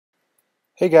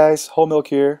Hey guys, WholeMilk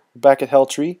here, back at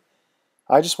Helltree.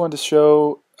 I just wanted to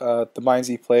show the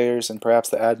MineZ players and perhaps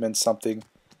the admins something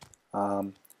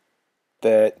um,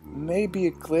 that may be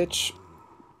a glitch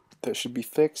that should be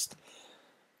fixed.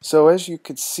 So as you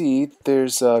can see,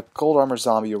 there's a gold armor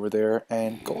zombie over there,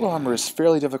 and gold armor is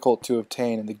fairly difficult to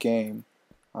obtain in the game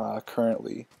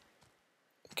currently.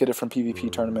 Get it from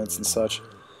PvP tournaments and such,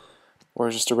 or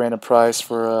just a random prize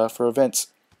for events.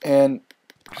 And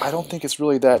I don't think it's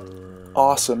really that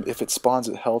awesome if it spawns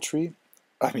at Helltree.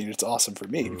 I mean, it's awesome for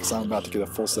me because I'm about to get a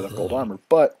full set of gold armor,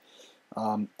 but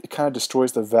it kind of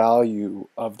destroys the value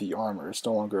of the armor. It's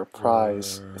no longer a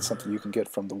prize. It's something you can get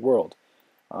from the world.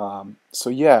 So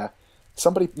yeah,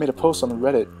 somebody made a post on the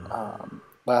Reddit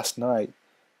last night,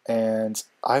 and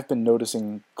I've been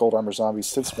noticing gold armor zombies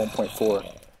since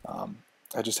 1.4.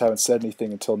 I just haven't said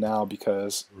anything until now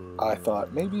because I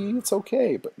thought maybe it's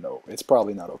okay, but no, it's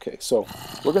probably not okay. So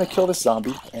we're going to kill this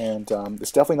zombie, and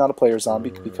it's definitely not a player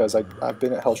zombie because I've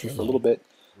been at Helltree for a little bit,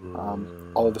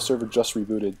 although the server just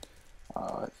rebooted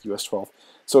US 12.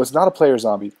 So it's not a player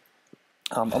zombie.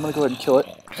 I'm going to go ahead and kill it,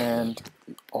 and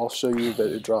I'll show you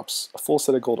that it drops a full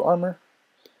set of gold armor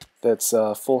that's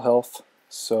full health.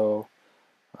 So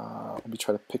let me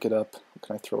try to pick it up. What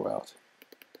can I throw out?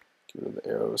 Get rid of the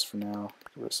arrows for now.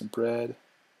 Get rid of some bread.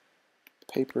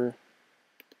 Paper.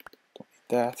 Don't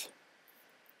need that.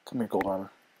 Come here, gold armor.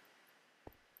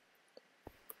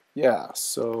 Yeah,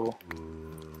 so...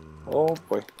 Oh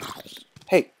boy.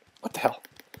 Hey, what the hell?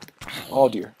 Oh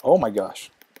dear. Oh my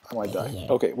gosh. I might die.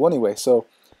 Okay, well anyway, so...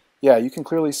 Yeah, you can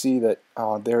clearly see that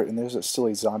there's a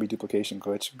silly zombie duplication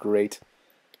glitch. Great.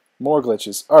 More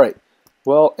glitches. Alright.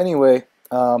 Well, anyway,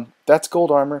 that's gold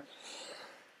armor.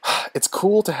 It's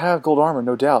cool to have gold armor,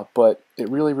 no doubt, but it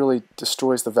really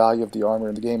destroys the value of the armor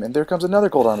in the game. And there comes another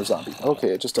gold armor zombie. Okay,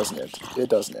 it just doesn't end. It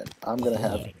doesn't end. I'm going to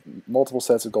have multiple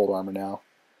sets of gold armor now.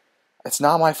 It's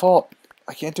not my fault.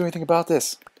 I can't do anything about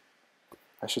this.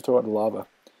 I should throw it in the lava.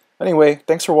 Anyway,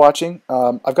 thanks for watching.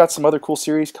 I've got some other cool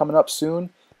series coming up soon.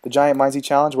 The Giant MineZ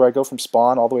Challenge, where I go from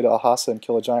spawn all the way to Lhasa and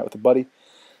kill a giant with a buddy.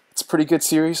 It's a pretty good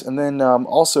series. And then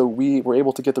also, we were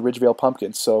able to get the Ridgevale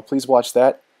Pumpkin, so please watch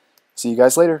that. See you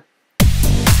guys later.